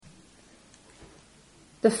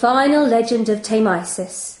The Final Legend of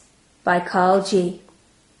Tameisis by Carl G.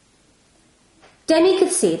 Demi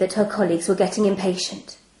could see that her colleagues were getting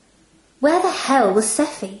impatient. Where the hell was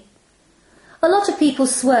Seffi? A lot of people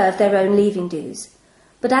swerved their own leaving dues,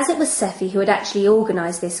 but as it was Seffi who had actually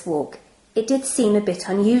organised this walk, it did seem a bit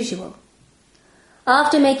unusual.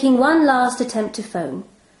 After making one last attempt to phone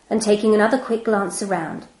and taking another quick glance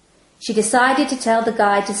around, she decided to tell the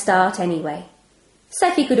guide to start anyway.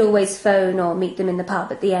 Seffi could always phone or meet them in the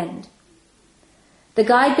pub at the end. The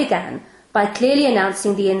guide began by clearly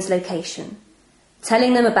announcing the inn's location,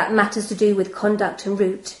 telling them about matters to do with conduct and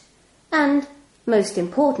route, and, most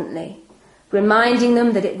importantly, reminding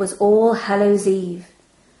them that it was All Hallows Eve,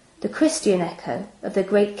 the Christian echo of the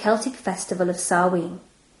great Celtic festival of Samhain.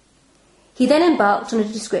 He then embarked on a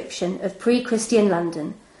description of pre-Christian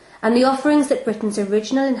London and the offerings that Britain's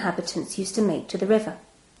original inhabitants used to make to the river.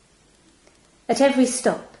 At every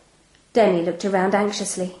stop, Demi looked around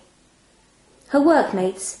anxiously. Her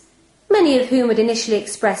workmates, many of whom had initially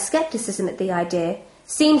expressed scepticism at the idea,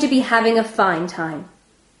 seemed to be having a fine time.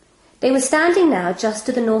 They were standing now just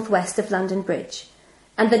to the northwest of London Bridge,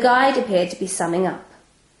 and the guide appeared to be summing up.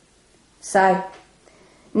 So,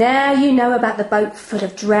 now you know about the boat full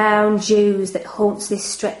of drowned Jews that haunts this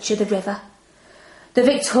stretch of the river. The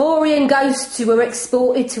Victorian ghosts who were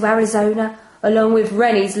exported to Arizona along with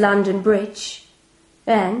Rennie's London Bridge.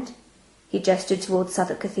 And, he gestured towards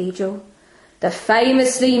Southwark Cathedral, the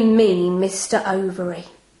famously mean Mr. Overy.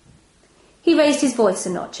 He raised his voice a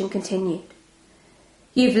notch and continued.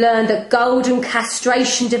 You've learned that golden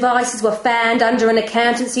castration devices were found under an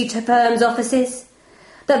accountancy firm's offices,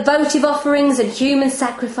 that votive offerings and human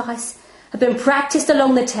sacrifice have been practised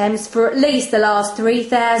along the Thames for at least the last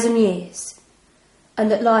 3,000 years,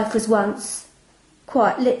 and that life was once,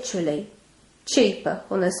 quite literally, cheaper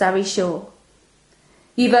on the Surrey shore.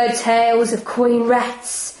 You've heard tales of queen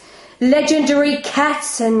rats, legendary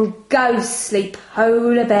cats and ghostly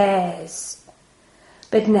polar bears.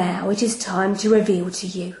 But now it is time to reveal to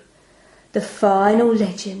you the final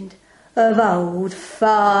legend of old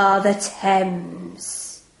Father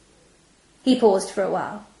Thames. He paused for a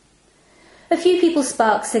while. A few people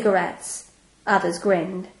sparked cigarettes, others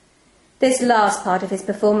grinned. This last part of his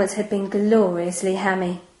performance had been gloriously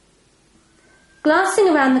hammy. Glancing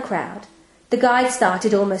around the crowd, the guide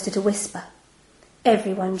started almost at a whisper.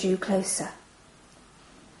 Everyone drew closer.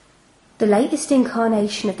 The latest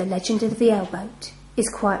incarnation of the legend of the L-boat is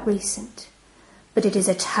quite recent, but it is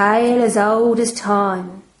a tale as old as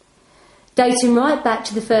time, dating right back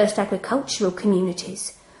to the first agricultural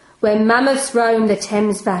communities, where mammoths roamed the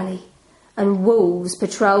Thames Valley and wolves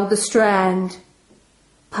patrolled the Strand.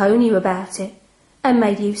 Poe knew about it and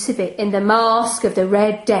made use of it in the Masque of the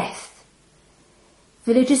Red Death.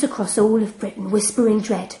 Villagers across all of Britain whisper in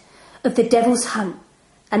dread of the devil's hunt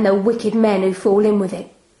and the wicked men who fall in with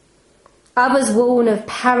it. Others warn of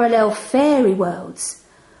parallel fairy worlds,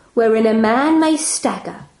 wherein a man may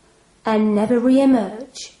stagger and never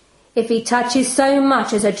re-emerge if he touches so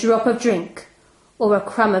much as a drop of drink or a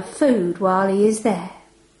crumb of food while he is there.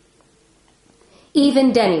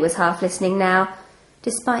 Even Denny was half listening now,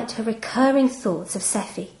 despite her recurring thoughts of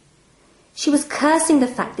Seffi. She was cursing the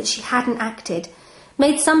fact that she hadn't acted,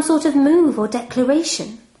 made some sort of move or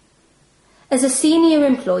declaration. As a senior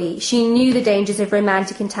employee, she knew the dangers of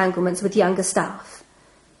romantic entanglements with younger staff.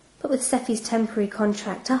 But with Seffi's temporary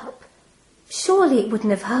contract up, surely it wouldn't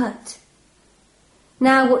have hurt.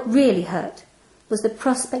 Now what really hurt was the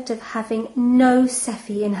prospect of having no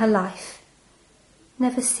Seffi in her life.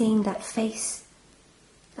 Never seeing that face,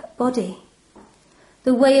 that body,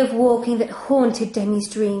 the way of walking that haunted Demi's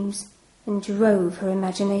dreams and drove her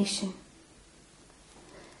imagination.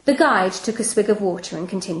 The guide took a swig of water and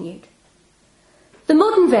continued. The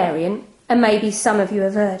modern variant, and maybe some of you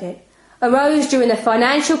have heard it, arose during the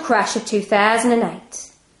financial crash of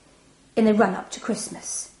 2008. In the run-up to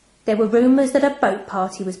Christmas, there were rumours that a boat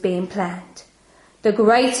party was being planned. The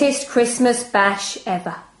greatest Christmas bash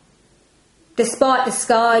ever. Despite the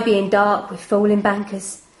sky being dark with falling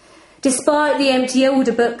bankers, despite the empty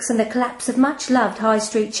order books and the collapse of much-loved high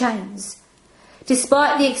street chains,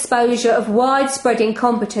 despite the exposure of widespread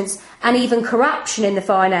incompetence and even corruption in the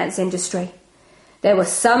finance industry, there were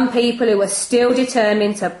some people who were still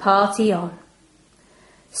determined to party on.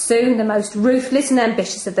 Soon the most ruthless and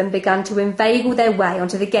ambitious of them began to inveigle their way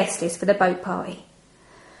onto the guest list for the boat party.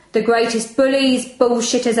 The greatest bullies,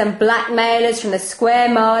 bullshitters and blackmailers from the square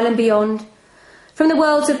mile and beyond, from the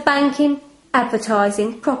worlds of banking,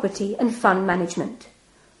 advertising, property and fund management.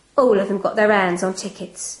 All of them got their hands on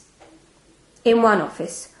tickets. In one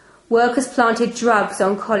office, workers planted drugs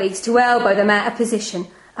on colleagues to elbow them out of position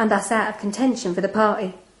and thus out of contention for the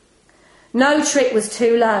party. No trick was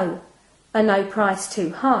too low, and no price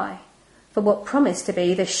too high, for what promised to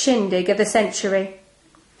be the shindig of the century.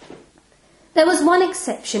 There was one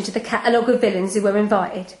exception to the catalogue of villains who were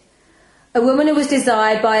invited, a woman who was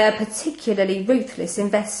desired by a particularly ruthless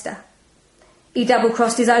investor. He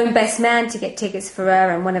double-crossed his own best man to get tickets for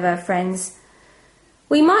her and one of her friends.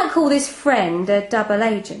 We might call this friend a double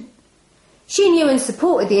agent. She knew and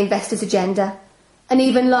supported the investor's agenda, and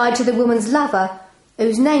even lied to the woman's lover,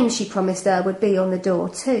 whose name she promised her would be on the door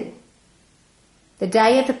too. The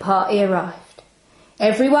day of the party arrived.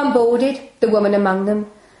 Everyone boarded, the woman among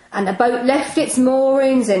them, and the boat left its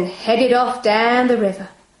moorings and headed off down the river.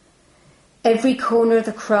 Every corner of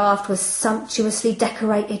the craft was sumptuously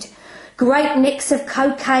decorated. Great nicks of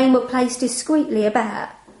cocaine were placed discreetly about.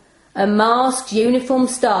 A masked, uniformed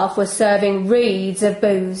staff were serving reeds of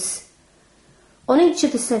booze. On each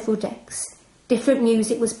of the several decks, different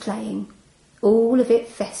music was playing, all of it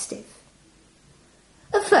festive.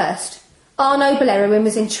 At first, our noble heroine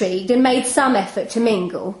was intrigued and made some effort to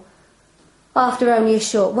mingle. After only a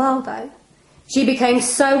short while, though, she became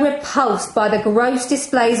so repulsed by the gross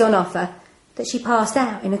displays on offer that she passed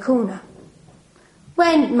out in a corner.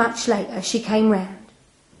 When, much later, she came round,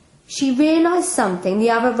 she realised something the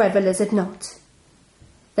other revellers had not.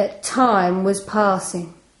 That time was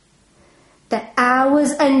passing. That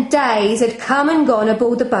hours and days had come and gone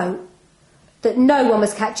aboard the boat. That no one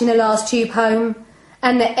was catching the last tube home,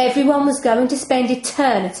 and that everyone was going to spend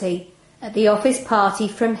eternity at the office party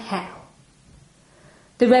from hell.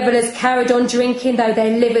 The revellers carried on drinking though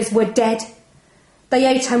their livers were dead. They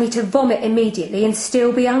ate only to vomit immediately and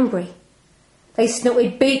still be hungry. They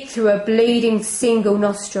snorted beak through a bleeding single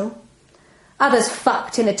nostril. Others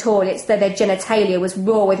fucked in the toilets though their genitalia was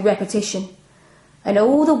raw with repetition. And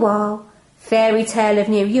all the while, Fairy Tale of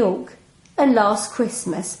New York and Last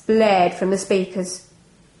Christmas blared from the speakers.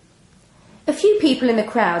 A few people in the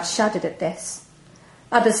crowd shuddered at this.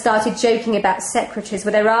 Others started joking about secretaries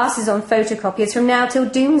with their asses on photocopiers from now till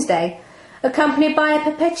doomsday, accompanied by a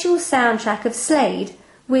perpetual soundtrack of Slade,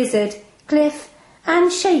 Wizard, Cliff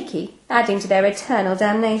and Shakey, adding to their eternal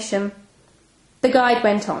damnation. The guide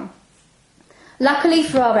went on. Luckily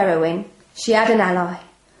for our heroine, she had an ally,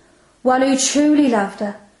 one who truly loved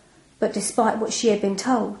her, but despite what she had been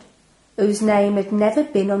told, whose name had never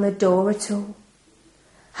been on the door at all.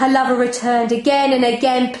 Her lover returned again and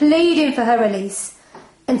again, pleading for her release,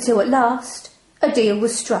 until at last a deal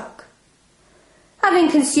was struck.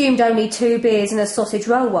 Having consumed only 2 beers and a sausage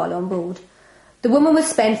roll while on board, the woman would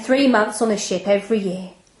spend 3 months on the ship every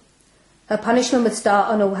year. Her punishment would start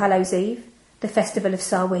on All Hallows Eve, the festival of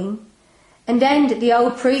Samhain, and end at the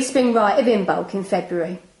old pre-spring rite of Imbolc in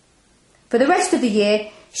February. For the rest of the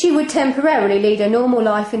year, she would temporarily lead a normal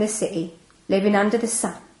life in the city, living under the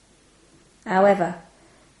sun. However,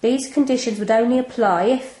 these conditions would only apply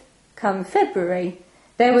if, come February,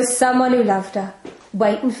 there was someone who loved her,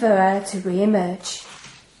 waiting for her to re-emerge.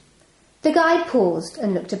 The guide paused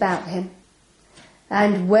and looked about him.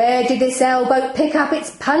 "And where did this sailboat pick up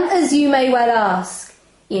its punters, you may well ask?"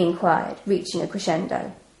 he inquired, reaching a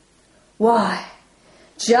crescendo. "Why,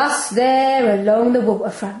 just there along the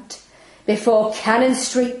waterfront, before Cannon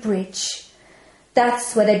Street Bridge.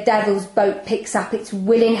 That's where the devil's boat picks up its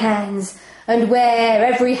willing hands, and where,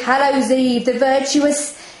 every Hallows Eve, the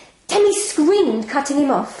virtuous—" Demi screamed, cutting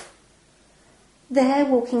him off. There,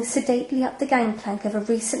 walking sedately up the gangplank of a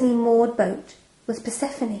recently moored boat, was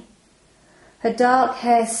Persephone, her dark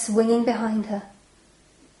hair swinging behind her.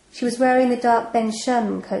 She was wearing the dark Ben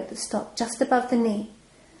Sherman coat that stopped just above the knee,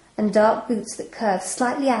 and dark boots that curved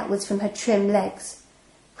slightly outwards from her trim legs,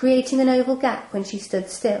 creating an oval gap when she stood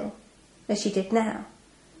still, as she did now,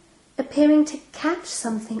 appearing to catch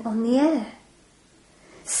something on the air.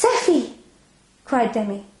 "Sephi!" cried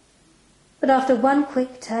Demi. But after one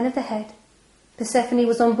quick turn of the head, Persephone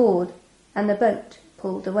was on board and the boat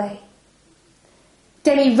pulled away.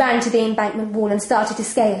 Demi ran to the embankment wall and started to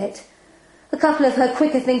scale it. A couple of her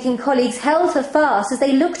quicker-thinking colleagues held her fast as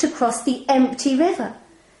they looked across the empty river.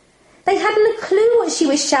 They hadn't a clue what she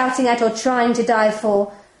was shouting at or trying to dive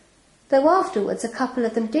for, though afterwards a couple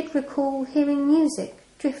of them did recall hearing music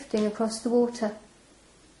drifting across the water.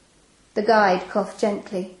 The guide coughed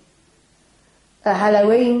gently. "A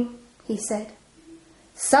Halloween," he said.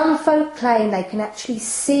 "Some folk claim they can actually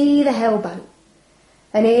see the hellboat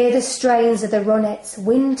and hear the strains of the Ronettes'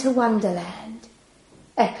 Winter Wonderland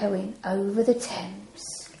echoing over the Thames."